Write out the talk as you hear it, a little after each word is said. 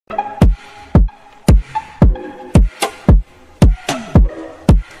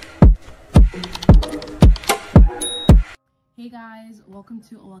guys, welcome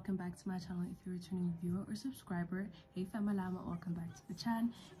to or welcome back to my channel. If you're a returning viewer or subscriber, hey Famalama, welcome back to the channel.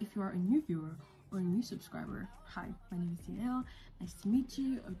 If you are a new viewer or a new subscriber, hi, my name is Dineo. Nice to meet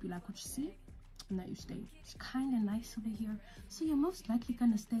you. I hope you like what you see and that you stay. It's kind of nice over here, so you're most likely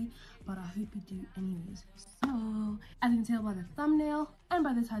gonna stay, but I hope you do anyways. So as you can tell by the thumbnail and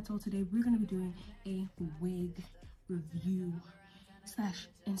by the title, today we're gonna be doing a wig review slash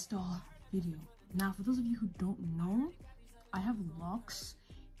install video. Now, for those of you who don't know, I have locks,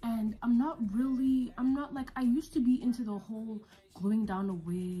 and I'm not like I used to be into the whole gluing down a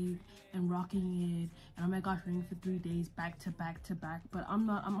wig and rocking it and oh my gosh, wearing it for 3 days back to back to back, but I'm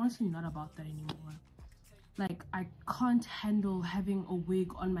honestly not about that anymore. Like, I can't handle having a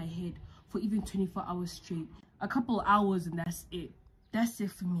wig on my head for even 24 hours straight. A couple hours and that's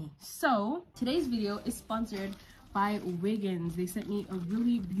it for me. So today's video is sponsored by Wiggins. They sent me a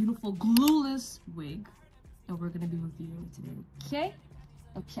really beautiful glueless wig and we're gonna be reviewing it today.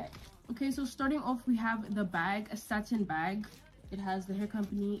 Okay, so starting off, we have the bag, a satin bag. It has the hair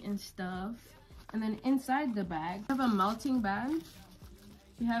company and stuff, and then inside the bag we have a melting band.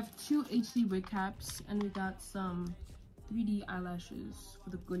 We have 2 HD wig caps, and we got some 3D eyelashes for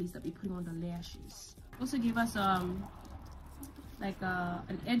the girlies that be putting on the lashes. Also gave us like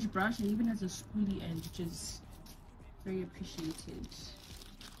an edge brush, and even has a spoolie end, which is very appreciated.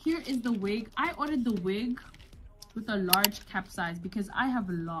 Here is the wig. I ordered the wig with a large cap size because I have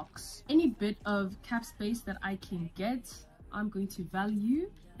locks. Any bit of cap space that I can get, I'm going to value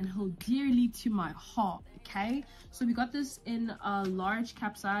and hold dearly to my heart. Okay, so we got this in a large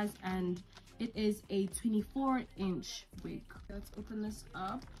cap size and it is a 24-inch wig. Let's open this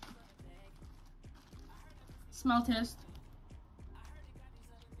up. Smell test.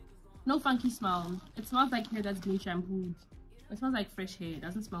 No funky smell. It smells like hair that's been shampooed. It smells like fresh hair. It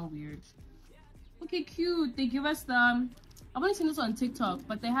doesn't smell weird. Okay, cute. They give us the I've only seen this on TikTok,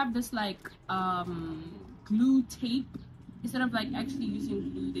 but they have this like glue tape. Instead of like actually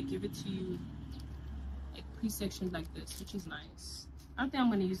using glue, they give it to you like pre-sectioned like this, which is nice. I don't think I'm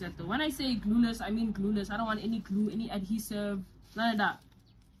gonna use that though. When I say glueless, I mean glueless. I don't want any glue, any adhesive, none of that.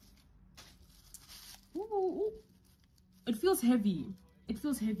 Ooh. It feels heavy. It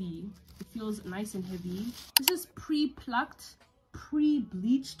feels heavy. It feels nice and heavy. This is pre-plucked,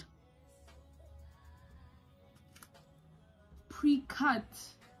 pre-bleached, pre-cut.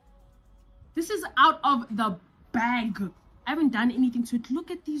 This is out of the bag. I haven't done anything to it.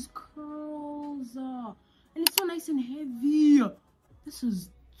 Look at these curls. And it's so nice and heavy. This is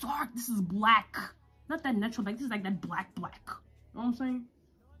dark. This is black. Not that natural black. This is like that black. You know what I'm saying?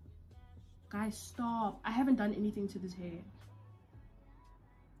 Guys, stop. I haven't done anything to this hair.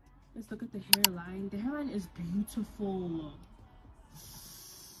 Let's look at the hairline. The hairline is beautiful.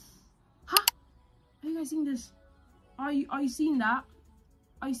 Huh? Are you guys seeing this? Are you seeing that?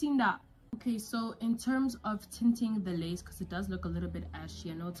 Are you seeing that? Okay, so in terms of tinting the lace, because it does look a little bit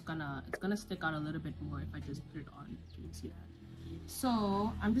ashy, I know it's gonna stick out a little bit more if I just put it on. Can you see that?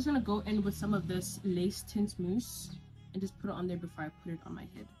 So I'm just gonna go in with some of this lace tint mousse and just put it on there before I put it on my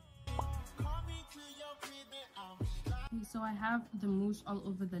head. Okay, so I have the mousse all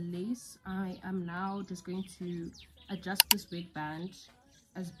over the lace. I am now just going to adjust this wig band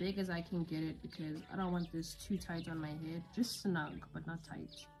as big as I can get it because I don't want this too tight on my head. Just snug, but not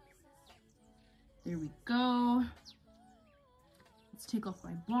tight. There we go. Let's take off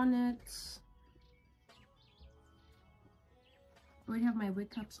my bonnet. I already have my wig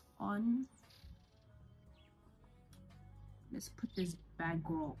caps on. Let's put this bad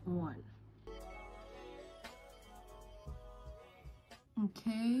girl on.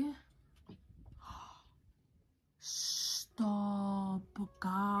 Okay. Stop,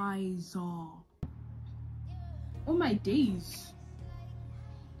 guys. Oh my days.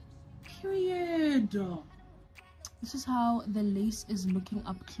 Period. This is how the lace is looking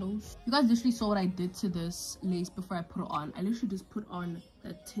up close. You guys literally saw what I did to this lace before I put it on. I literally just put on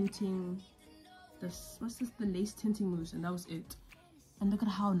the tinting, the lace tinting mousse, and that was it. And look at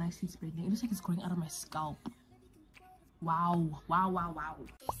how nicely it's spreading. It looks like it's going out of my scalp. Wow.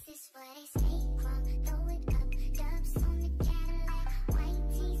 This is what I say, throw it up, dubs on the Cadillac, white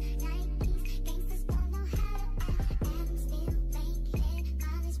tees, Nikes, gangsters don't know how to act, and I'm still making it,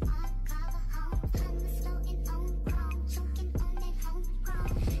 college park, cover home, hummus floating on chrome, choking on that homegrown,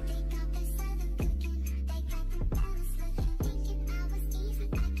 they got the southern cooking, they got them fellas looking, thinking I was easy,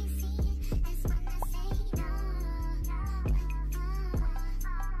 I can see it, that's when I say no,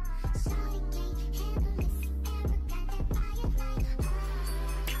 shawty can't handle this, ever got that fire like,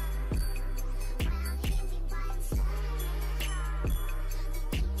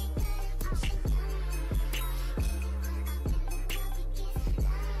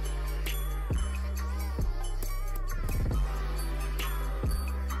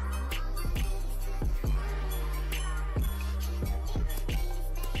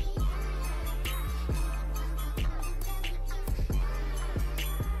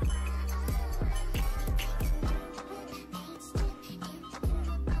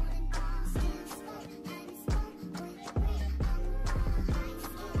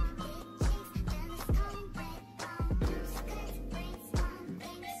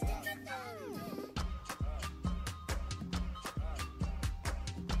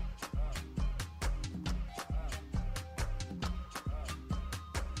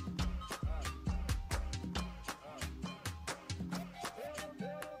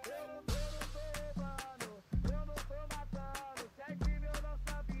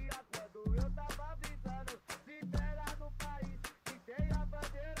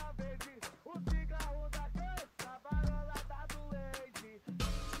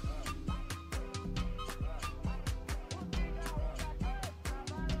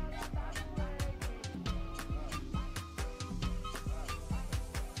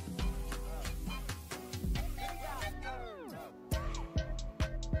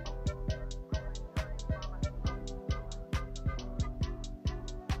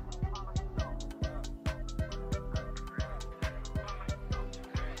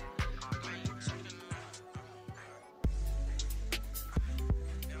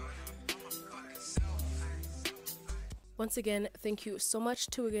 Once again, thank you so much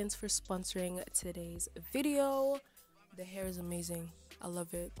to Wiggins for sponsoring today's video. The hair is amazing. I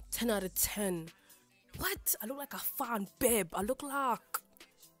love it. 10 out of 10. What? I look like a fan babe. I look like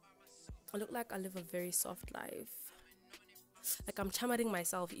I live a very soft life. Like I'm chammering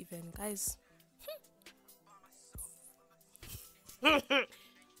myself even, guys.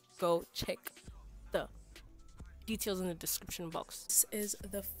 Go check the details in the description box. This is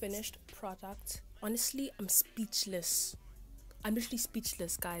the finished product. Honestly, I'm speechless. I'm literally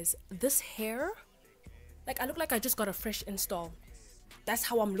speechless, guys. This hair, like I look like I just got a fresh install. That's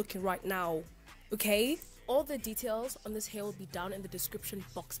how I'm looking right now. Okay? All the details on this hair will be down in the description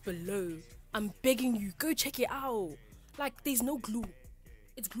box below. I'm begging you, go check it out. Like, there's no glue.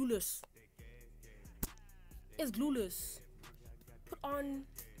 It's glueless. It's glueless. Put on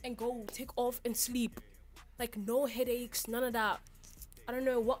and go. Take off and sleep. Like, no headaches, none of that. I don't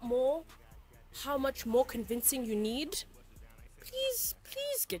know what more, how much more convincing you need. Please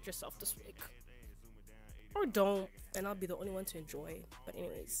get yourself this wig. Or don't, and I'll be the only one to enjoy. But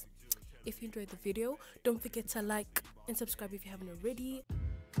anyways, if you enjoyed the video, don't forget to like and subscribe if you haven't already.